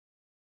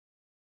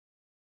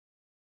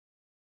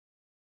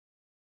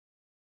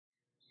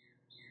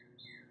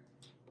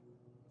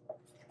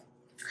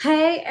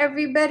Hey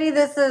everybody,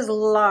 this is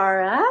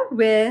Laura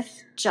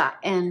with Jot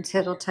and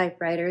Tittle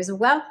Typewriters.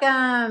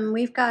 Welcome!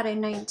 We've got a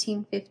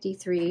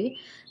 1953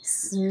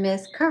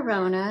 Smith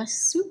Corona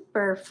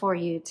Super for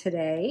you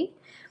today.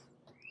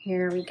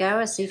 Here we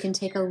go, so you can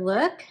take a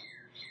look.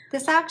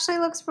 This actually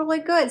looks really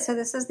good. So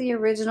this is the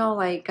original,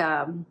 I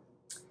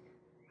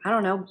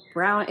don't know,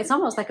 brown. It's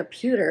almost like a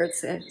pewter.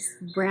 It's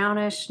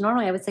brownish.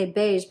 Normally I would say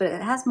beige, but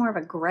it has more of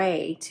a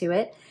gray to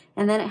it.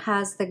 And then it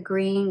has the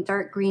green,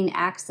 dark green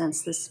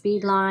accents, the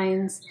speed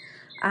lines,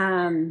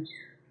 even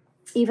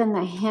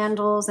the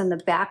handles and the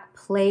back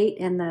plate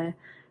and the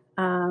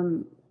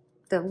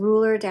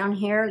ruler down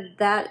here.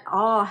 That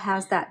all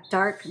has that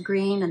dark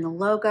green and the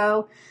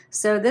logo.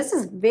 So this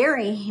is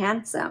very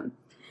handsome.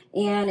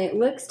 And it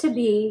looks to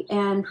be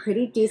in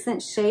pretty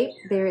decent shape.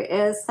 There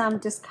is some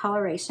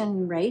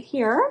discoloration right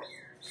here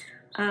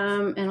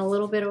and a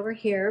little bit over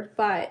here,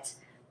 but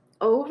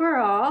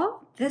overall,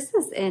 this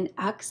is in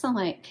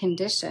excellent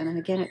condition. And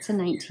again, it's a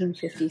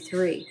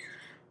 1953.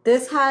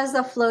 This has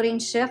a floating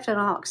shift, and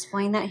I'll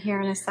explain that here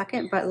in a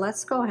second, but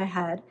let's go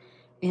ahead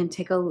and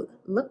take a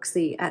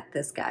look-see at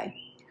this guy.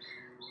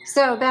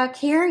 So back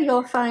here,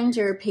 you'll find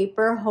your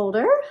paper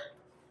holder,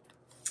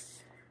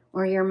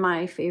 or your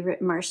My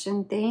Favorite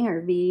Martian thing, or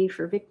V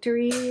for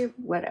Victory,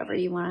 whatever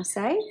you want to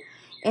say.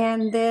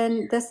 And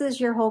then this is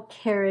your whole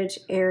carriage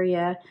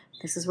area.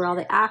 This is where all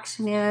the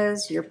action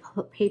is. Your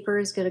paper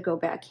is going to go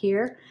back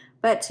here.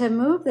 But to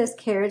move this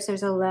carriage,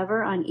 there's a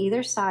lever on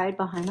either side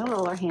behind the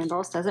roller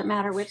handles. Doesn't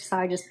matter which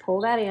side, just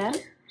pull that in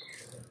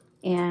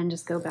and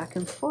just go back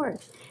and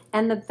forth.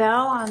 And the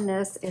bell on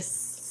this is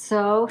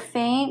so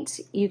faint,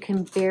 you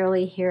can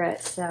barely hear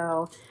it.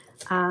 So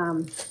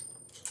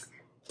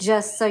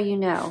just so you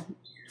know,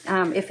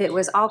 if it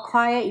was all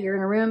quiet, you're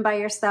in a room by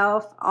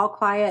yourself, all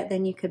quiet,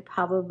 then you could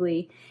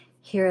probably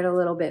hear it a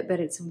little bit, but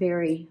it's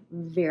very,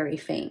 very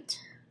faint.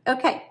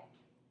 Okay.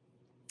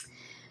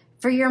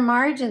 For your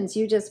margins,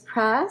 you just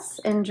press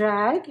and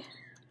drag.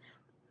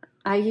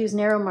 I use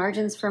narrow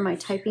margins for my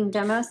typing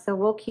demo, so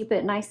we'll keep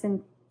it nice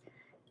and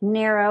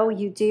narrow.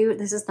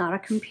 This is not a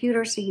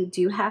computer, so you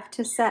do have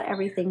to set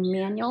everything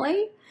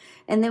manually.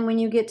 And then when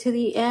you get to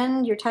the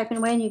end, you're typing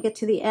away and you get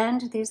to the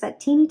end, there's that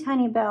teeny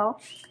tiny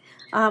bell.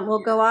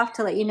 Will go off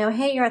to let you know,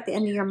 hey, you're at the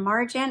end of your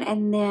margin,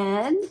 and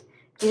then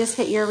you just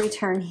hit your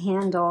return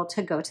handle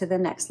to go to the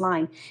next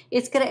line.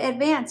 It's going to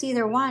advance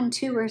either 1,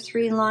 2, or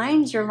 3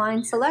 lines. Your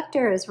line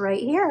selector is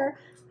right here.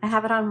 I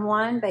have it on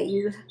 1, but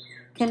you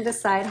can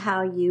decide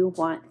how you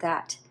want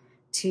that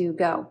to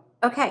go.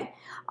 Okay,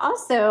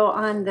 also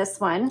on this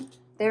one,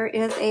 there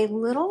is a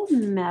little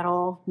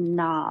metal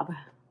knob.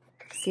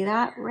 See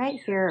that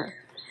right here?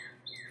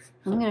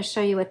 I'm going to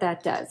show you what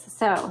that does.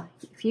 So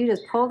if you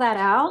just pull that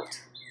out,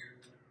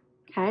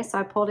 okay, so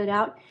I pulled it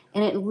out,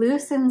 and it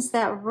loosens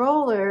that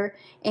roller,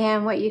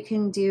 and what you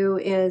can do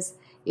is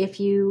if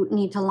you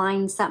need to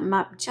line something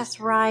up just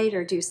right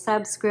or do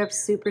subscript,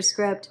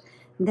 superscript,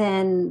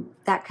 then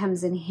that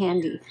comes in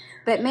handy.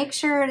 But make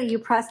sure that you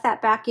press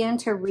that back in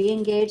to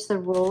re-engage the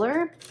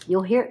roller.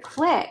 You'll hear it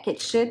click.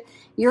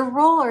 Your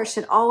roller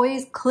should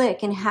always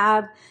click and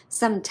have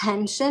some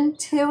tension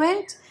to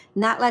it,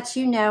 and that lets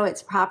you know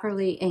it's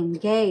properly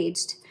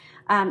engaged.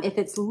 If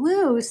it's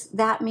loose,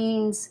 that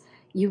means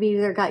you've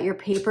either got your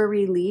paper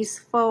release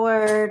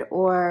forward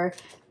or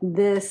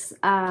this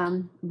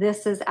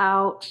is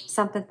out,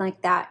 something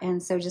like that.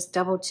 And so just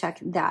double check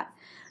that.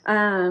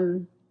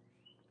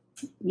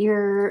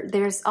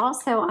 There's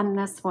also on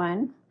this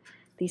one,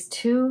 these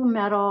 2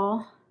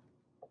 metal,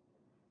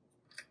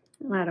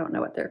 I don't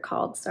know what they're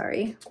called,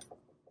 sorry.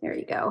 There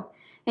you go.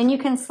 And you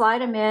can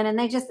slide them in,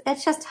 and it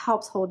just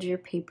helps hold your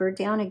paper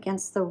down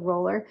against the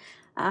roller.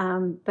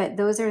 But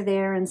those are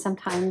there, and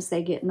sometimes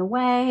they get in the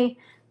way.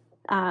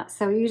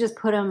 So you just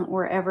put them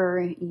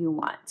wherever you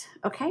want,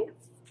 okay?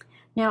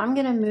 Now I'm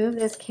going to move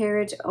this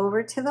carriage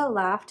over to the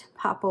left,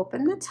 pop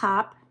open the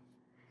top,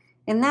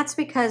 and that's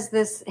because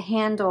this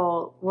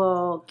handle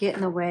will get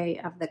in the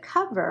way of the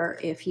cover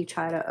if you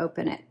try to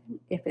open it,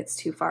 if it's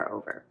too far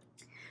over.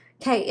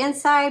 Okay,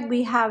 inside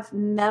we have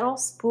metal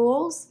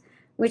spools,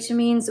 which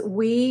means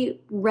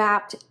we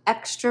wrapped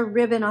extra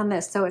ribbon on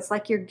this. So it's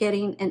like you're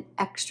getting an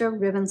extra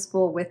ribbon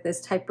spool with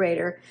this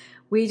typewriter.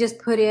 We just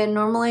put in,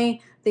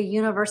 normally the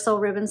universal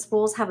ribbon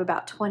spools have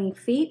about 20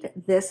 feet.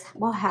 This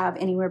will have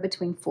anywhere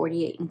between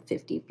 48 and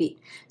 50 feet.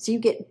 So you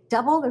get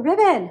double the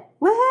ribbon.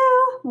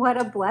 Woohoo!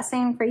 What a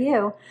blessing for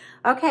you.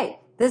 Okay,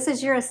 this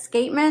is your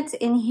escapement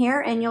in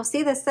here, and you'll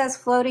see this says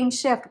floating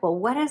shift. Well,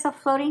 what is a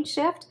floating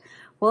shift?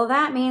 Well,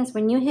 that means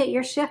when you hit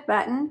your shift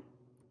button,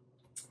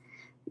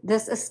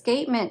 this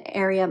escapement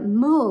area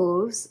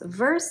moves,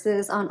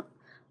 versus on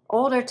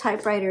older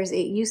typewriters,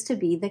 it used to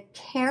be the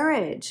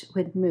carriage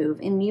would move,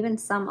 and even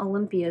some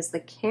Olympias,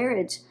 the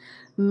carriage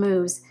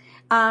moves.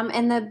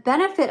 And the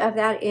benefit of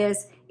that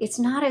is it's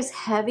not as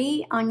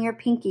heavy on your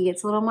pinky.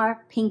 It's a little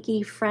more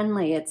pinky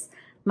friendly. It's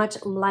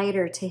much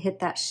lighter to hit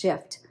that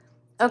shift.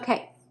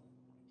 Okay,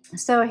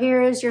 so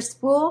here is your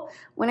spool.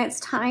 When it's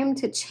time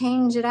to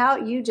change it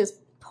out, you just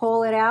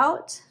pull it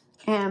out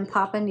and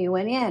pop a new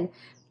one in.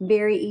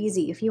 Very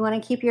easy. If you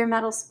want to keep your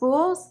metal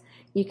spools,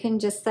 you can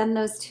just send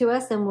those to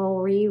us and we'll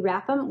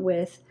rewrap them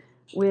with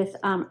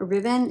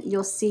ribbon.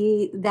 You'll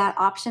see that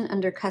option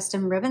under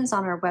custom ribbons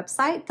on our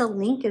website. The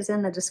link is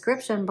in the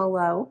description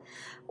below,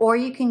 or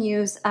you can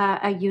use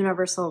a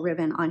universal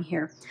ribbon on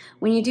here.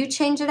 When you do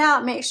change it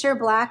out, make sure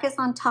black is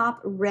on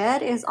top,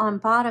 red is on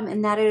bottom,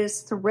 and that it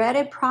is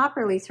threaded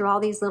properly through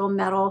all these little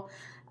metal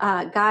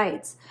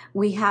guides.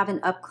 We have an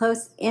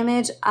up-close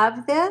image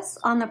of this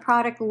on the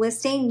product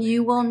listing.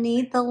 You will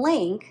need the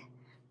link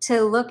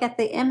to look at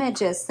the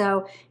images.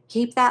 So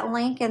keep that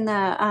link in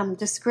the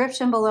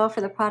description below for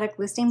the product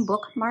listing,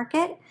 bookmark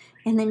it,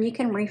 and then you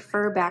can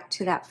refer back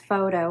to that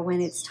photo when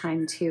it's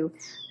time to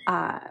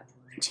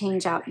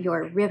change out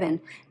your ribbon.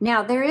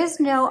 Now, there is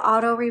no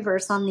auto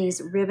reverse on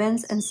these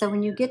ribbons, and so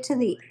when you get to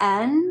the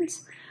end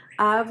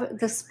of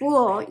the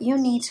spool, you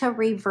need to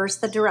reverse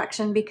the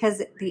direction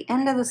because the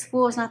end of the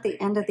spool is not the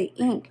end of the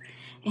ink.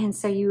 And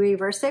so you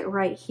reverse it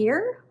right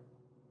here.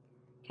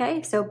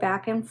 Okay, so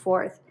back and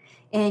forth.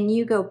 And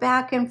you go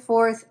back and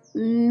forth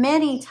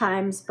many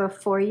times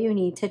before you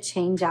need to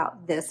change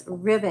out this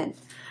ribbon.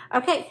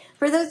 Okay,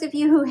 for those of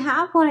you who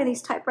have one of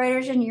these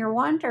typewriters and you're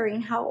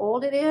wondering how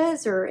old it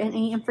is or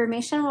any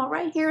information, well,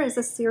 right here is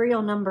a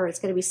serial number. It's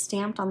going to be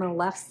stamped on the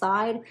left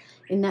side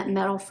in that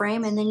metal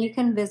frame, and then you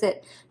can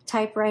visit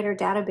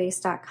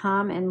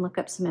typewriterdatabase.com and look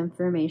up some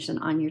information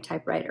on your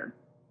typewriter.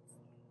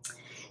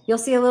 You'll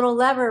see a little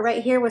lever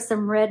right here with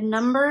some red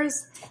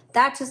numbers.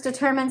 That just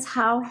determines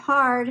how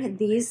hard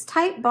these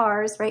type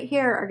bars right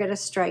here are going to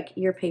strike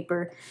your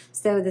paper.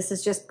 So this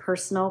is just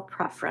personal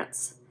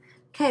preference.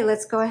 Okay,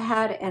 let's go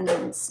ahead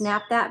and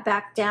snap that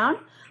back down.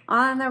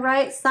 On the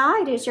right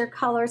side is your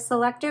color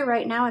selector.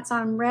 Right now it's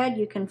on red.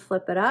 You can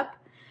flip it up.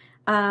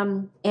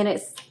 And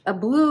it's a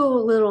blue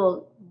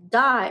little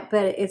dot,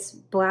 but it's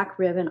black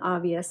ribbon,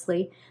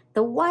 obviously.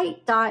 The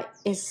white dot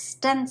is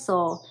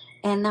stencil,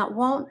 and that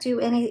won't do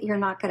any, you're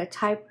not going to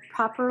type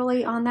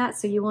properly on that,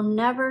 so you will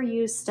never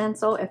use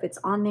stencil. If it's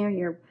on there,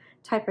 your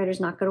typewriter's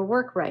not going to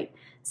work right.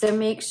 So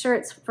make sure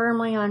it's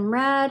firmly on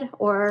red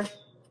or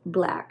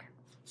black.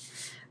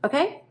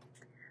 Okay,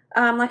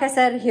 like I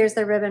said, here's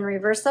the ribbon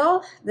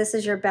reversal. This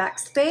is your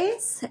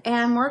backspace,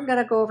 and we're going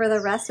to go over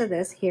the rest of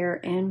this here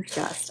in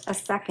just a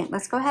second.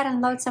 Let's go ahead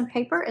and load some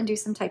paper and do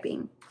some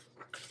typing.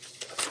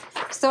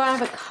 So I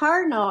have a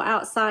cardinal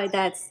outside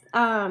that's,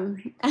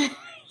 I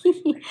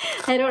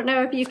don't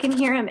know if you can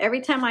hear him.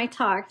 Every time I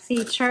talk,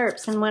 he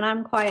chirps, and when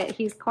I'm quiet,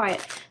 he's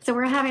quiet. So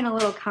we're having a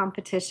little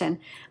competition.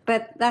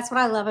 But that's what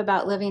I love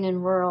about living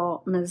in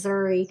rural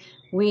Missouri.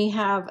 We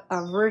have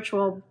a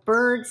virtual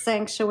bird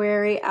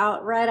sanctuary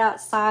right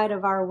outside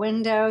of our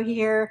window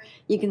here.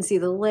 You can see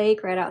the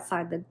lake right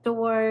outside the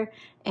door.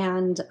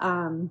 And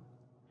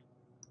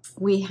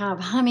we have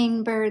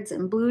hummingbirds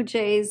and blue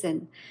jays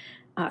and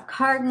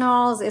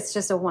cardinals. It's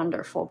just a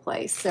wonderful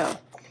place. So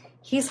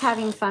he's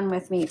having fun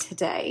with me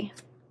today.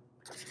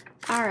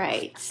 All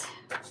right,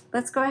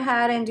 let's go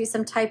ahead and do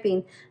some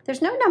typing.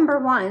 There's no number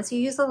 1, so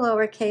you use the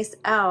lowercase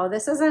l.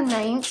 This is a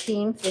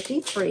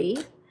 1953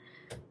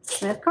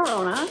 Smith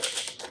Corona.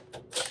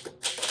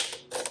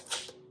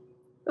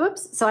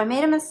 Oops, so I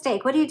made a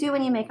mistake. What do you do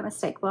when you make a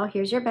mistake? Well,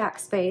 here's your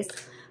backspace.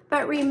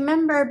 But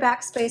remember,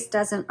 backspace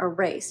doesn't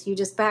erase. You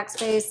just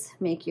backspace,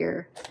 make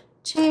your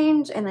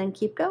change, and then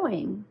keep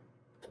going.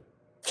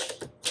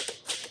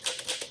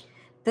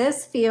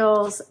 This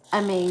feels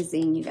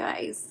amazing, you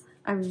guys.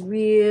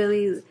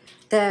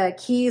 The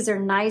keys are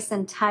nice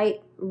and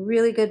tight,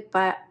 really good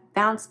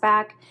bounce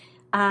back.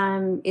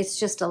 It's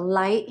just a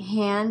light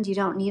hand. You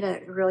don't need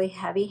a really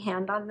heavy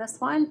hand on this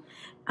one,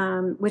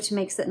 which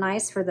makes it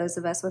nice for those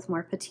of us with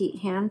more petite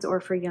hands or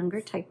for younger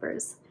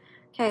typers.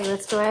 Okay,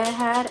 let's go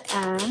ahead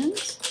and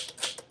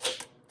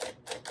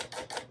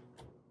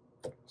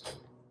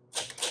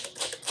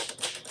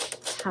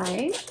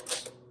type.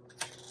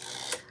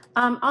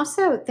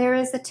 Also, there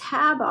is a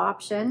tab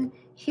option.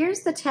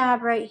 Here's the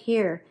tab right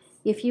here.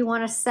 If you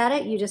want to set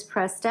it, you just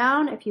press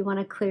down. If you want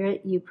to clear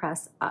it, you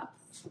press up.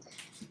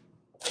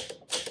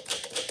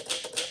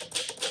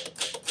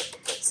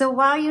 So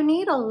while you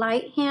need a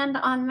light hand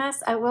on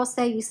this, I will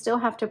say you still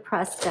have to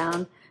press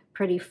down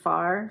pretty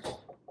far.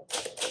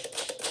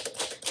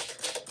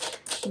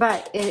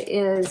 But it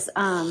is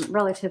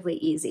relatively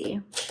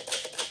easy.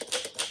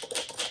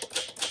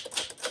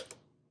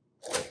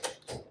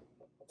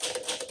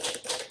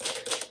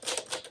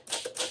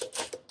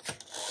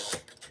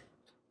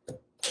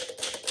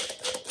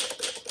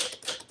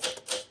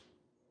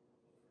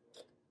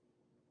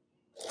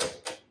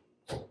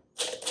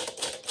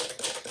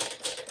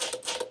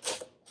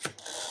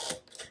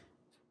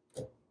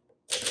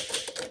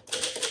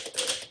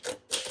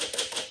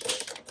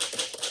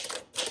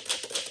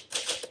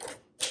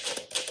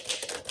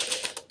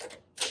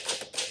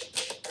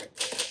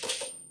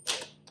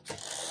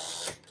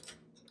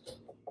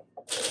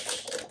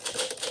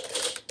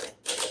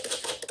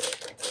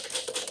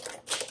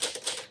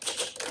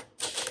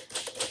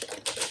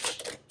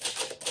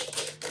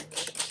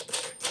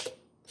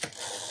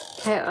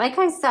 Okay, like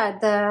I said,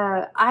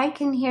 I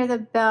can hear the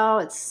bell.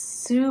 It's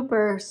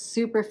super,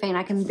 super faint.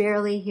 I can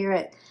barely hear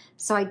it.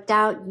 So I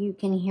doubt you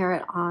can hear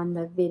it on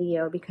the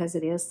video because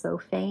it is so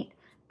faint.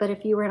 But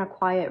if you were in a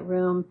quiet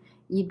room,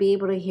 you'd be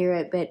able to hear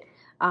it. But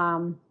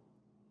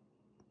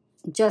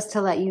just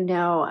to let you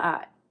know,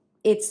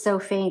 it's so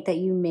faint that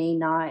you may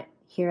not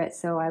hear it.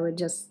 So I would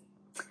just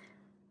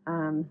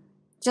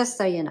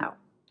so you know.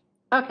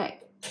 Okay,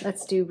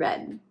 let's do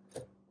red.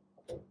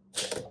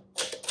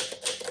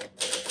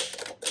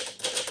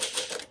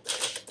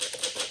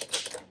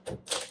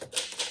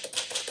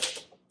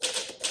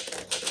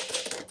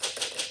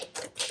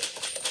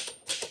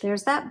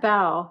 There's that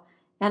bell,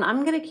 and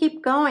I'm going to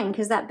keep going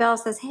because that bell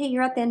says, hey,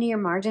 you're at the end of your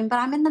margin, but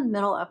I'm in the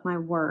middle of my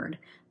word.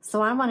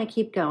 So I want to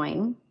keep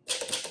going.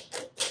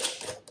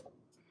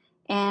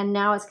 And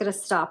now it's going to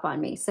stop on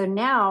me. So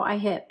now I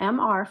hit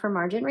MR for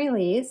margin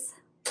release,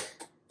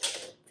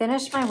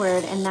 finish my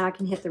word, and now I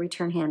can hit the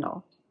return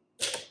handle.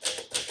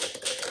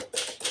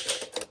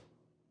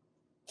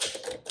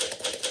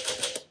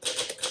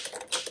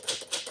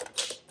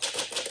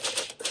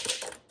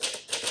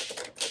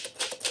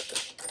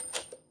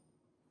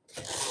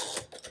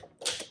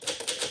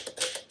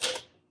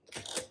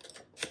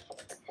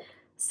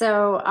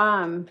 So,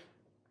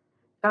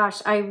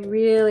 gosh, I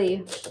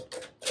really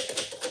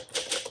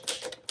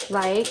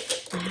like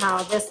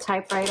how this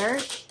typewriter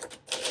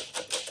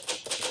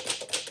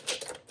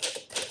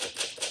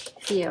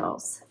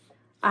feels.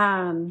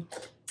 A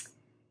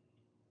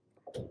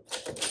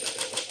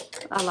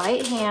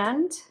light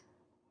hand,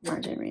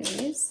 margin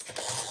release,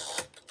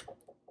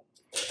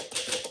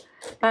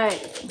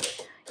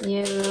 but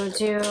you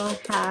do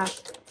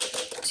have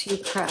to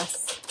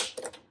press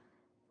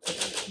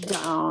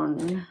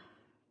down.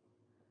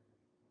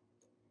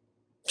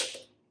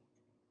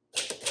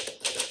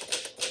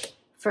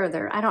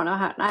 Further. I don't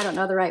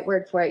know the right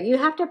word for it. You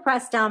have to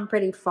press down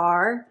pretty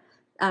far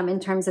in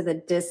terms of the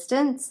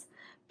distance,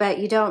 but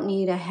you don't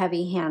need a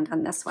heavy hand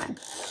on this one.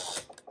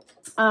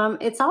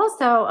 It's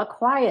also a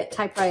quiet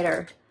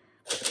typewriter.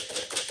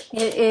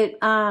 It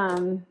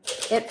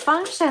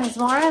functions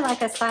more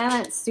like a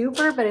silent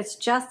super, but it's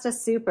just a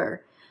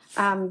super.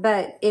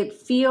 But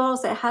it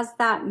has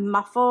that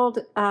muffled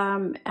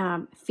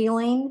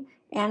feeling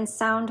and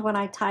sound when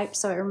I type,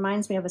 so it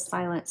reminds me of a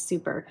silent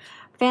super.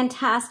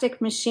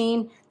 Fantastic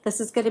machine. This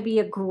is going to be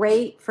a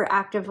great for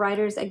active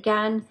writers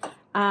again.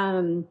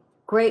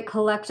 Great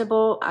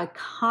collectible,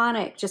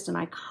 iconic, just an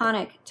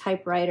iconic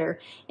typewriter,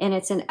 and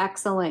it's in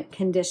excellent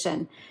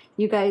condition.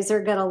 You guys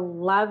are going to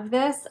love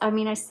this. I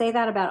mean, I say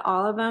that about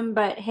all of them,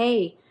 but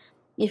hey,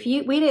 if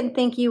we didn't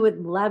think you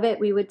would love it,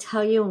 we would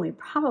tell you, and we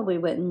probably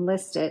wouldn't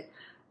list it.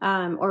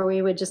 Or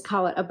we would just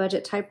call it a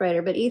budget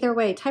typewriter. But either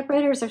way,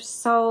 typewriters are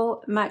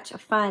so much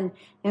fun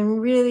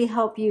and really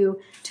help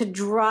you to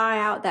draw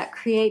out that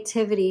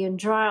creativity and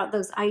draw out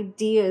those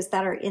ideas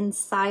that are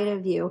inside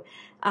of you.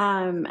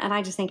 And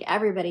I just think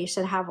everybody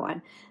should have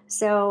one.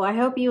 So I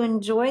hope you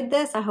enjoyed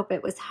this. I hope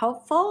it was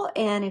helpful.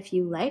 And if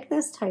you like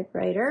this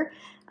typewriter,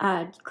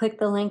 click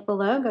the link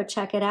below, go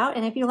check it out.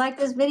 And if you like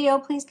this video,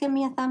 please give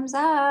me a thumbs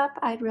up.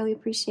 I'd really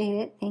appreciate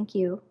it. Thank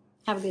you.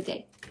 Have a good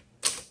day.